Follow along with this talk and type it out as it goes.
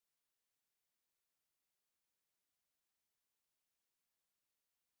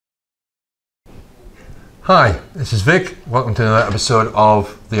Hi, this is Vic. Welcome to another episode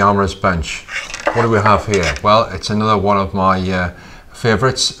of The Armourer's Bench. What do we have here? Well, it's another one of my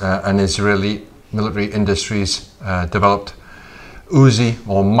favourites, an Israeli military industries developed Uzi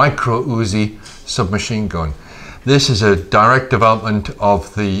or Micro UZI submachine gun. This is a direct development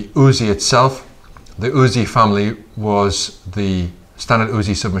of the Uzi itself. The Uzi family was the standard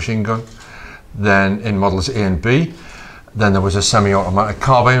Uzi submachine gun, then in models A and B. Then there was a semi-automatic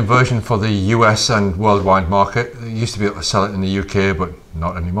carbine version for the US and worldwide market. They used to be able to sell it in the UK, but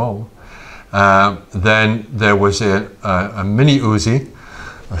not anymore. Then there was a mini Uzi,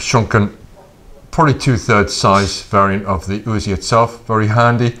 a shrunken, probably 2/3 size variant of the Uzi itself. Very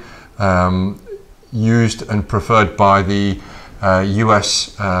handy, used and preferred by the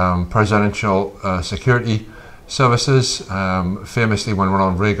US presidential security services. Famously, when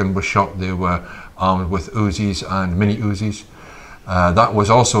Ronald Reagan was shot, they were armed with Uzis and mini Uzis. That was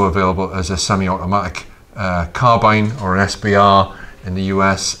also available as a semi-automatic carbine or an SBR in the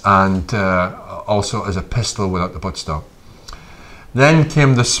US, and also as a pistol without the buttstock. Then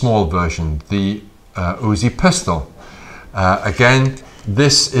came the small version, the Uzi pistol. Again,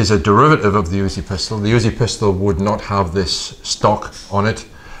 this is a derivative of the Uzi pistol. The Uzi pistol would not have this stock on it,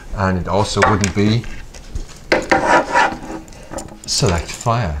 and it also wouldn't be select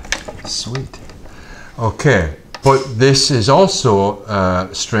fire. Sweet. Okay, but this is also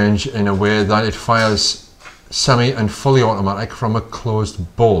strange in a way that it fires semi and fully automatic from a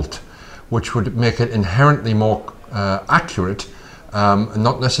closed bolt, which would make it inherently more accurate,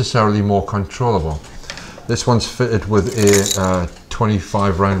 not necessarily more controllable. This one's fitted with a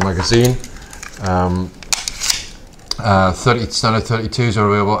 25 round magazine. 30 standard 32s are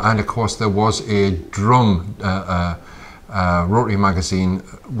available, and of course there was a drum rotary magazine,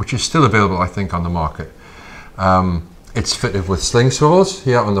 which is still available, I think, on the market. It's fitted with sling swivels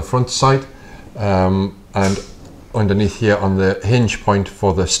here on the front side, and underneath here on the hinge point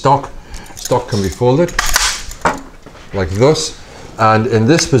for the stock. Stock can be folded like this, and in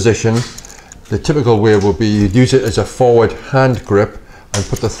this position, the typical way will be you'd use it as a forward hand grip and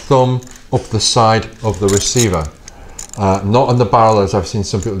put the thumb up the side of the receiver. Not on the barrel, as I've seen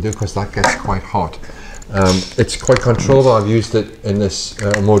some people do, because that gets quite hot. It's quite controllable. I've used it in this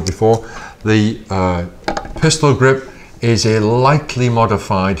mode before. The pistol grip is a lightly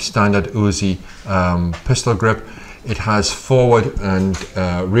modified standard Uzi pistol grip. It has forward and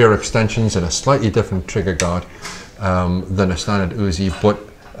rear extensions and a slightly different trigger guard than a standard Uzi, but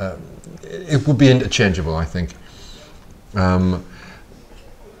it would be interchangeable, I think.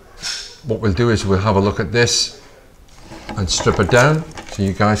 What we'll do is we'll have a look at this and strip it down so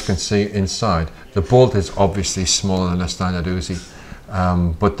you guys can see inside. The bolt is obviously smaller than a standard Uzi,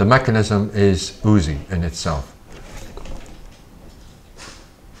 but the mechanism is Uzi in itself.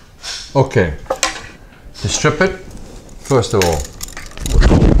 Okay, to strip it, first of all,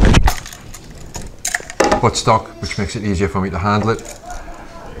 buttstock, which makes it easier for me to handle it.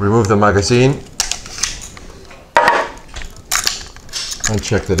 Remove the magazine and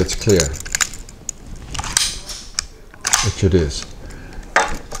check that it's clear, which it is.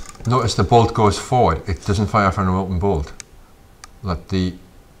 Notice the bolt goes forward. It doesn't fire from an open bolt. Let the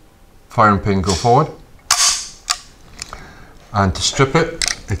firing pin go forward. And to strip it,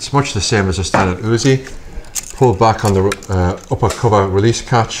 it's much the same as a standard Uzi. Pull back on the upper cover release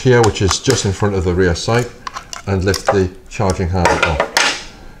catch here, which is just in front of the rear sight, and lift the charging handle off.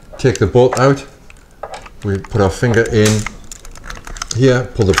 Take the bolt out. We put our finger in here,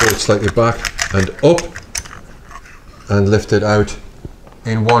 pull the bolt slightly back and up, and lift it out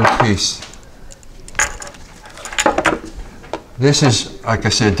in one piece. This is, like I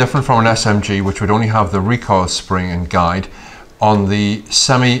said, different from an SMG, which would only have the recoil spring and guide. On the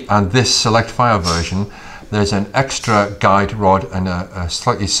semi and this select fire version, there's an extra guide rod and a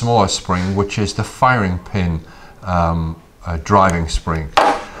slightly smaller spring, which is the firing pin driving spring.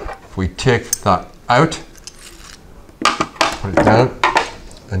 If we take that out, put it down,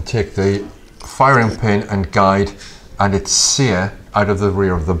 and take the firing pin and guide and its sear out of the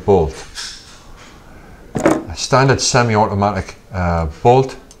rear of the bolt. A standard semi-automatic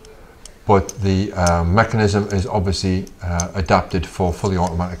bolt, but the mechanism is obviously adapted for fully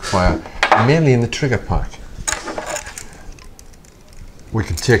automatic fire, mainly in the trigger pack. We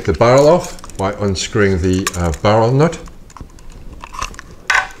can take the barrel off by unscrewing the barrel nut,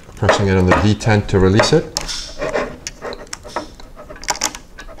 pressing it on the detent to release it.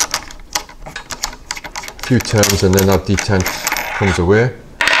 A few turns and then that detent comes away,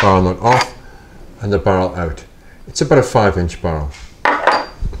 barrel nut off, and the barrel out. It's about a 5-inch barrel.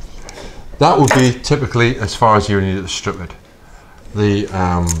 That would be typically as far as you need to strip it. The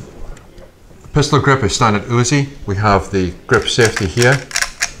Pistol grip is standard Uzi. We have the grip safety here,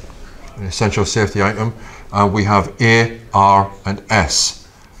 an essential safety item, and we have A, R and S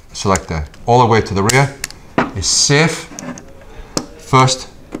selector. All the way to the rear is safe. First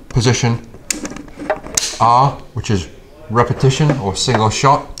position R, which is repetition or single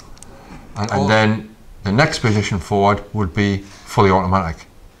shot, and then the next position forward would be fully automatic,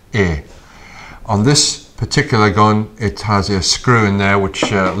 A. On this particular gun, it has a screw in there which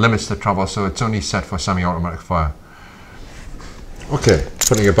limits the travel, so it's only set for semi-automatic fire. Okay,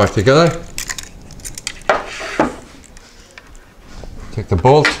 putting it back together. Take the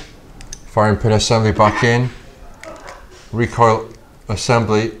bolt, firing pin assembly back in, recoil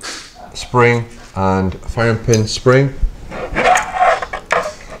assembly spring and firing pin spring.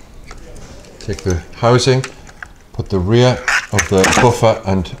 Take the housing, put the rear of the buffer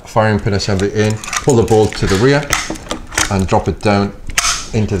and firing pin assembly in, pull the bolt to the rear and drop it down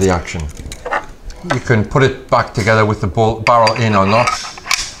into the action. You can put it back together with the bolt barrel in or not.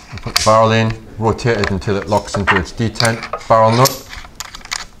 You put the barrel in, rotate it until it locks into its detent barrel nut.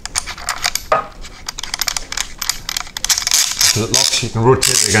 Until it locks, you can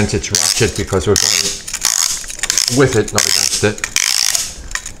rotate it against its ratchet because we're going with it, not against it.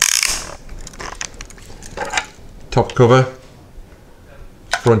 Top cover,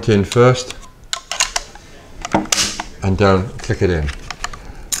 front in first, and down, click it in.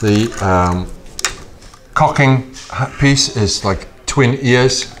 The cocking piece is like twin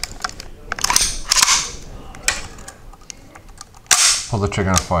ears. Pull the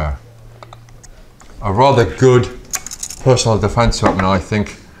trigger and fire. A rather good personal defense weapon, I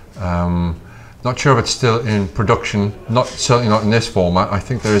think. Not sure if it's still in production, certainly not in this format. I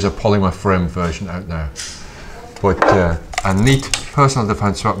think there is a polymer frame version out there. But a neat personal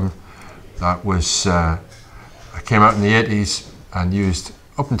defense weapon that was came out in the 80s and used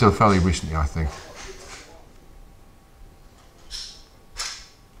up until fairly recently, I think.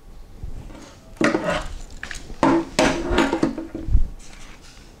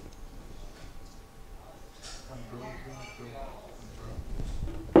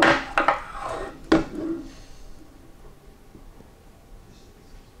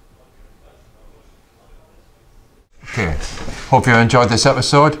 Okay, hope you enjoyed this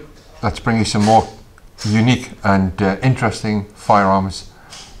episode. Let's bring you some more unique and interesting firearms.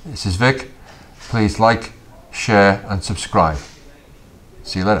 This is Vic. Please like, share and subscribe.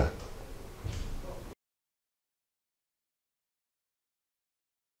 See you later.